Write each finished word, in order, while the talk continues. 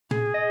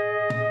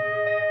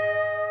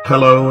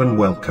Hello and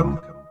welcome.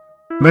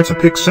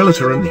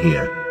 Metapixelatron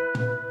here.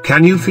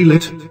 Can you feel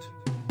it?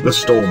 The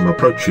storm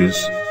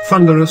approaches,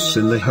 thunderous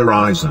in the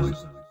horizon.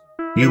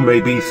 You may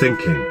be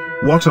thinking,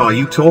 what are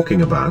you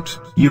talking about,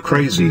 you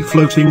crazy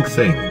floating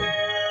thing?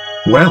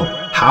 Well,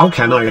 how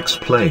can I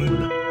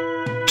explain?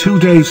 2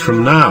 days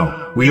from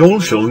now, we all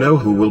shall know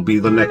who will be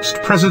the next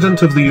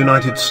president of the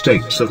United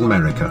States of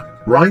America,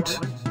 right?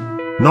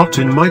 Not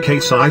in my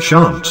case, I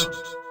shan't.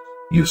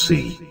 You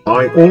see,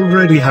 I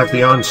already have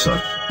the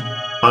answer.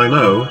 I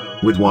know,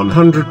 with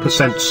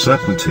 100%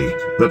 certainty,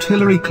 that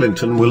Hillary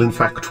Clinton will in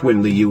fact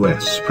win the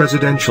US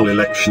presidential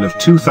election of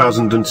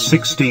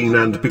 2016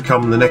 and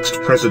become the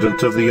next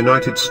president of the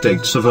United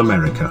States of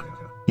America.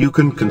 You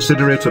can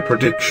consider it a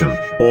prediction,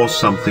 or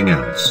something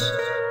else.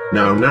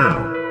 Now,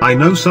 I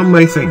know some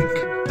may think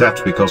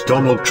that because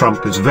Donald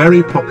Trump is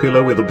very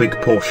popular with a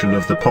big portion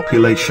of the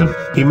population,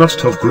 he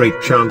must have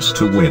great chance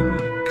to win,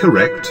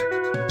 correct?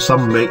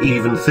 Some may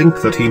even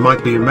think that he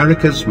might be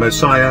America's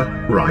Messiah,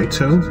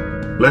 righto?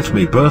 Let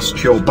me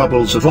burst your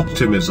bubbles of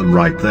optimism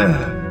right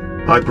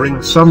there. I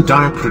bring some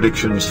dire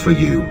predictions for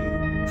you.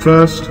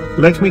 First,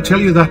 let me tell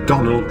you that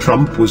Donald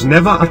Trump was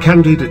never a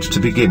candidate to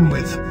begin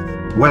with.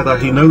 Whether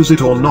he knows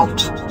it or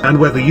not, and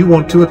whether you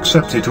want to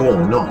accept it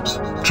or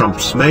not,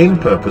 Trump's main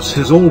purpose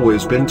has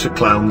always been to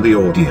clown the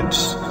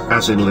audience,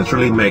 as in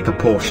literally make a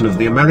portion of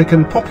the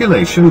American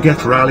population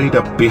get rallied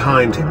up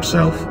behind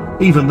himself,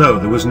 even though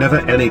there was never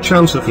any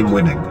chance of him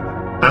winning.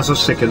 As a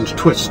sick and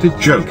twisted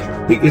joke,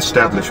 the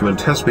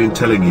establishment has been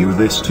telling you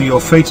this to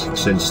your face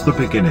since the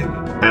beginning,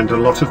 and a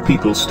lot of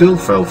people still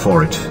fell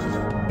for it.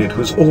 It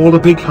was all a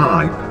big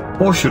hype,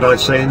 or should I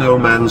say no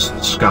man's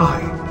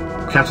sky.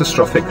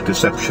 Catastrophic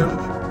deception.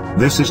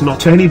 This is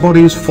not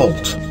anybody's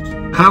fault.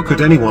 How could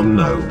anyone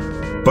know?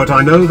 But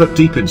I know that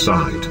deep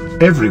inside,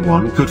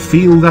 everyone could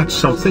feel that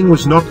something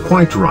was not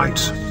quite right.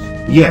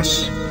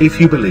 Yes, if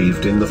you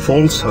believed in the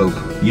false hope,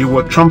 you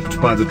were trumped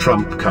by the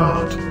trump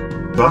card.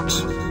 But,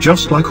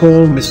 just like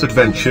all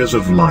misadventures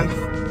of life,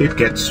 it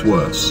gets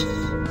worse.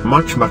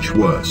 Much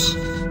worse.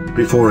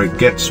 Before it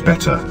gets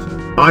better.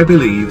 I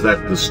believe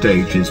that the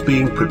stage is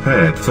being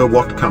prepared for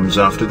what comes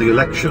after the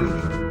election.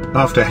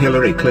 After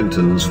Hillary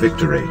Clinton's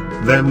victory,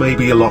 there may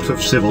be a lot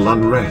of civil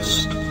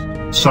unrest.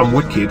 Some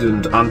wicked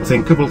and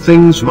unthinkable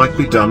things might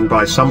be done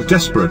by some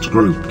desperate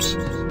groups.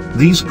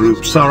 These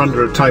groups are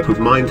under a type of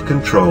mind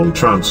control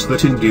trance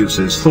that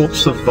induces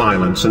thoughts of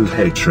violence and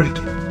hatred.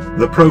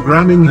 The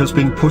programming has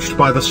been pushed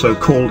by the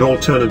so-called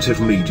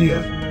alternative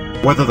media.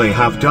 Whether they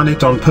have done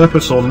it on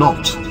purpose or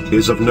not,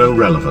 is of no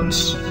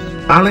relevance.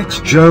 Alex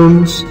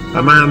Jones,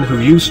 a man who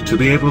used to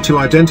be able to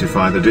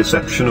identify the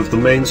deception of the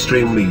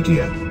mainstream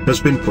media, has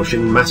been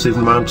pushing massive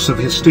amounts of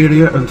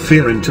hysteria and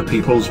fear into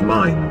people's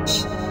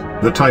minds.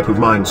 The type of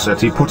mindset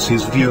he puts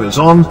his viewers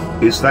on,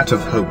 is that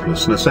of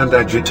hopelessness and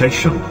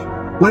agitation.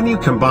 When you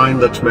combine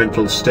that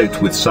mental state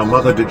with some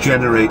other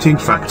degenerating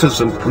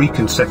factors and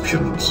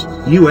preconceptions,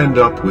 you end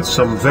up with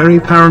some very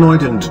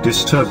paranoid and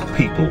disturbed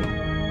people.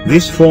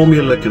 This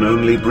formula can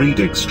only breed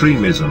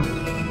extremism.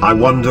 I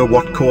wonder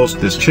what caused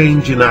this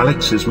change in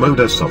Alex's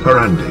modus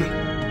operandi.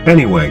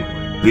 Anyway,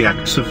 the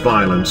acts of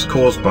violence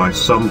caused by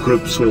some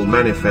groups will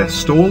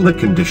manifest all the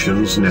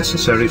conditions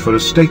necessary for a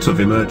state of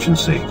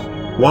emergency.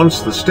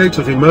 Once the state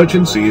of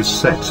emergency is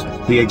set,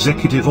 the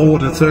Executive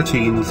Order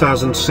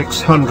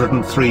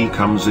 13603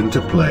 comes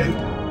into play.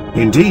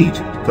 Indeed,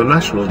 the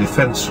National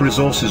Defense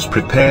Resources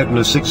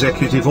Preparedness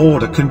Executive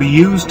Order can be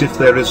used if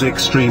there is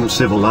extreme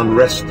civil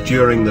unrest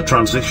during the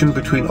transition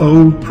between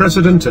old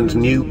president and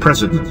new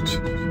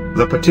president.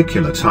 The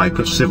particular type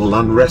of civil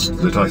unrest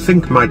that I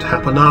think might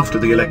happen after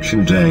the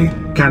election day,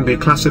 can be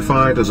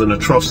classified as an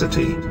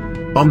atrocity.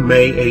 On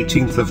May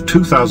 18th of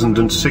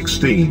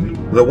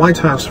 2016, the White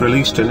House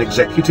released an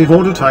executive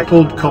order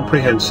titled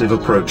Comprehensive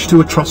Approach to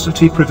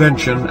Atrocity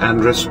Prevention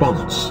and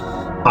Response.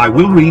 I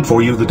will read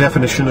for you the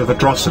definition of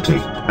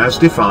atrocity, as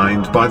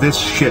defined by this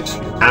shit,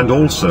 and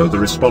also the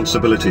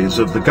responsibilities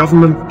of the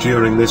government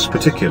during this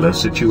particular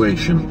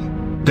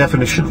situation.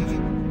 Definition.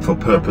 For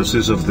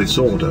purposes of this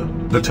order,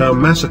 the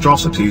term mass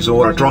atrocities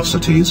or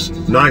atrocities,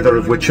 neither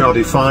of which are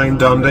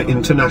defined under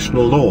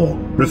international law,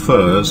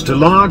 refers to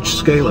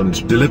large-scale and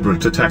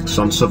deliberate attacks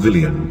on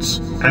civilians,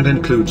 and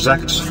includes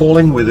acts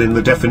falling within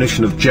the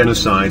definition of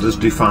genocide as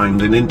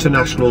defined in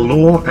international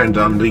law and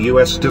under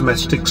U.S.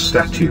 domestic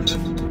statute.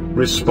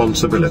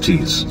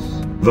 Responsibilities.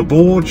 The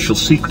board shall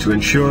seek to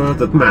ensure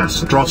that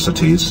mass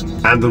atrocities,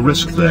 and the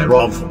risk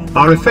thereof,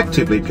 are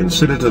effectively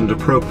considered and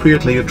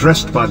appropriately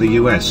addressed by the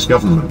U.S.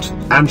 government,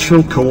 and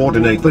shall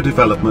coordinate the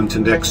development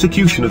and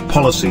execution of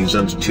policies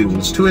and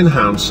tools to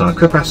enhance our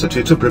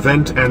capacity to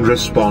prevent and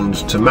respond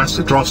to mass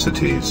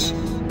atrocities.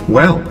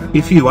 Well,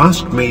 if you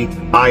ask me,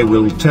 I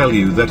will tell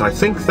you that I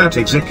think that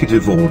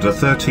Executive Order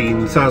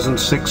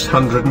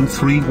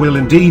 13603 will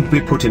indeed be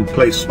put in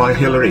place by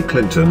Hillary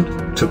Clinton,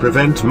 to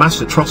prevent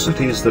mass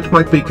atrocities that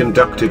might be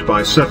conducted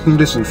by certain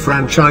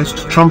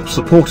disenfranchised Trump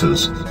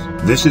supporters.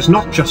 This is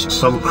not just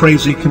some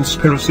crazy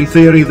conspiracy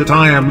theory that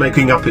I am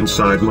making up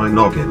inside my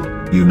noggin,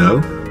 you know.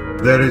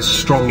 There is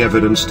strong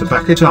evidence to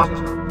back it up.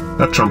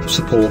 a Trump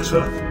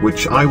supporter,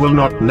 which I will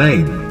not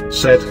name,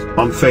 said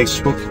on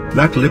Facebook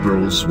that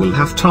liberals will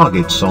have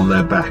targets on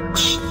their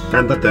backs,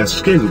 and that their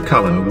skin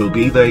color will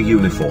be their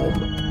uniform.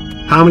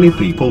 How many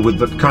people with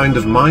that kind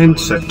of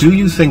mindset do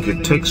you think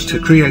it takes to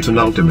create an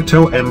ultimate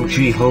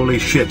OMG holy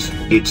shit,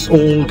 it's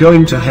all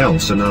going to hell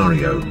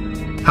scenario?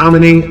 How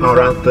many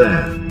are out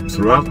there,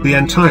 throughout the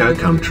entire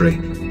country?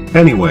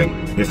 Anyway,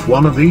 if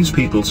one of these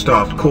people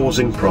start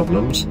causing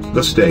problems,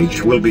 the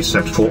stage will be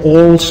set for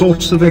all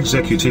sorts of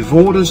executive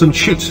orders and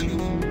shit.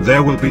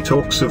 There will be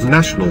talks of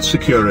national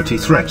security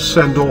threats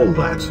and all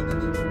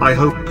that. I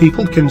hope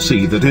people can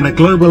see that in a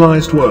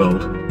globalized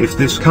world, if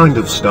this kind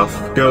of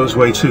stuff goes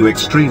way too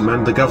extreme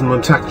and the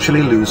government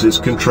actually loses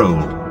control,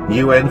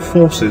 UN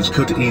forces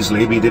could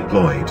easily be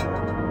deployed.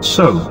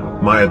 So,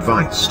 my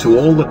advice to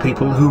all the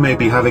people who may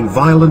be having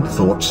violent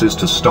thoughts is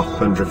to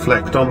stop and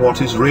reflect on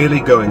what is really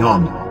going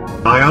on.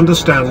 I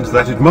understand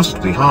that it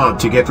must be hard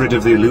to get rid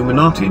of the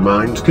Illuminati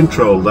mind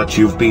control that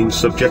you've been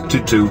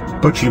subjected to,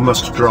 but you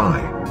must try.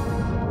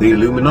 The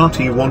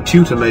Illuminati want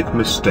you to make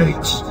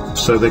mistakes,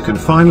 so they can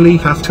finally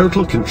have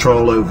total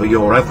control over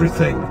your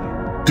everything.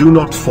 Do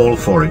not fall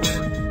for it.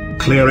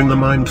 Clearing the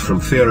mind from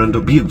fear and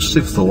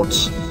abusive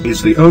thoughts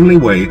is the only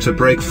way to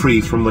break free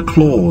from the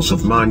claws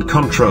of mind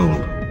control.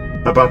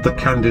 About the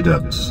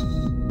candidates.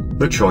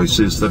 The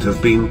choices that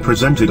have been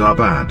presented are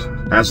bad,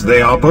 as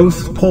they are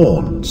both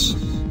pawns.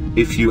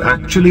 If you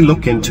actually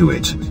look into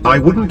it, I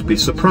wouldn't be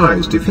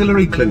surprised if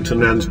Hillary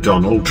Clinton and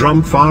Donald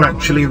Trump are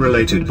actually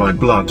related by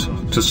blood,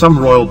 to some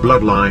royal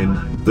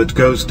bloodline that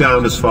goes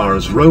down as far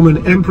as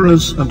Roman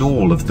emperors and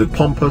all of the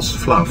pompous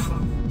fluff.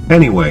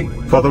 Anyway,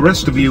 for the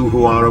rest of you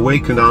who are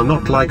awake and are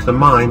not like the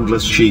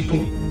mindless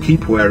sheeple,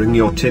 keep wearing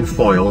your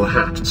tinfoil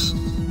hats.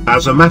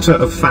 As a matter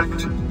of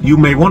fact, you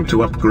may want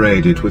to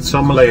upgrade it with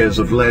some layers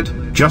of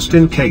lead, just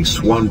in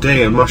case one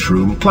day a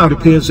mushroom cloud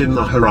appears in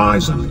the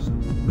horizon.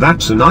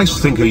 That's a nice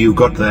thinker you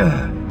got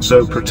there,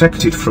 so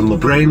protect it from the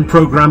brain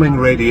programming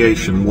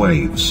radiation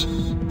waves.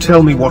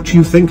 Tell me what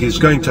you think is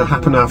going to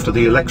happen after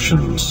the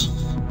elections.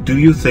 Do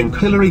you think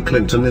Hillary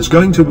Clinton is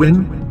going to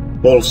win?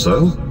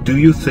 Also, do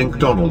you think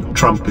Donald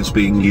Trump is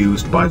being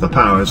used by the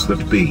powers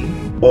that be,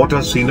 or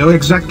does he know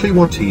exactly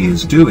what he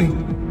is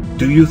doing?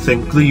 Do you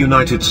think the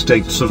United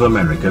States of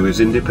America is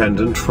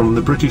independent from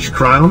the British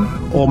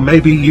Crown, or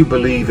maybe you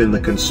believe in the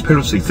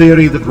conspiracy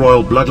theory that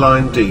royal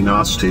bloodline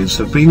dynasties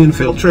have been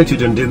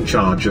infiltrated and in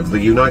charge of the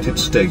United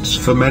States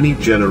for many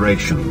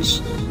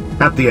generations?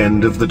 At the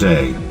end of the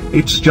day,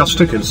 it's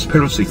just a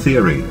conspiracy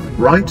theory,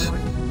 right?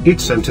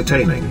 It's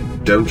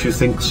entertaining, don't you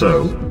think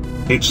so?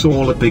 It's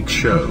all a big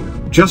show,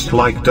 just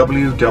like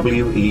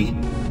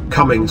WWE.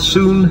 Coming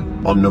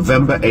soon, on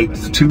November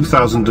 8,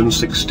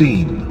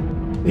 2016.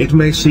 It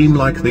may seem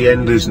like the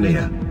end is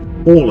near.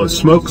 All a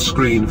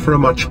smokescreen for a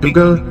much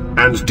bigger,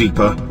 and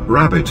deeper,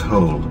 rabbit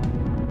hole.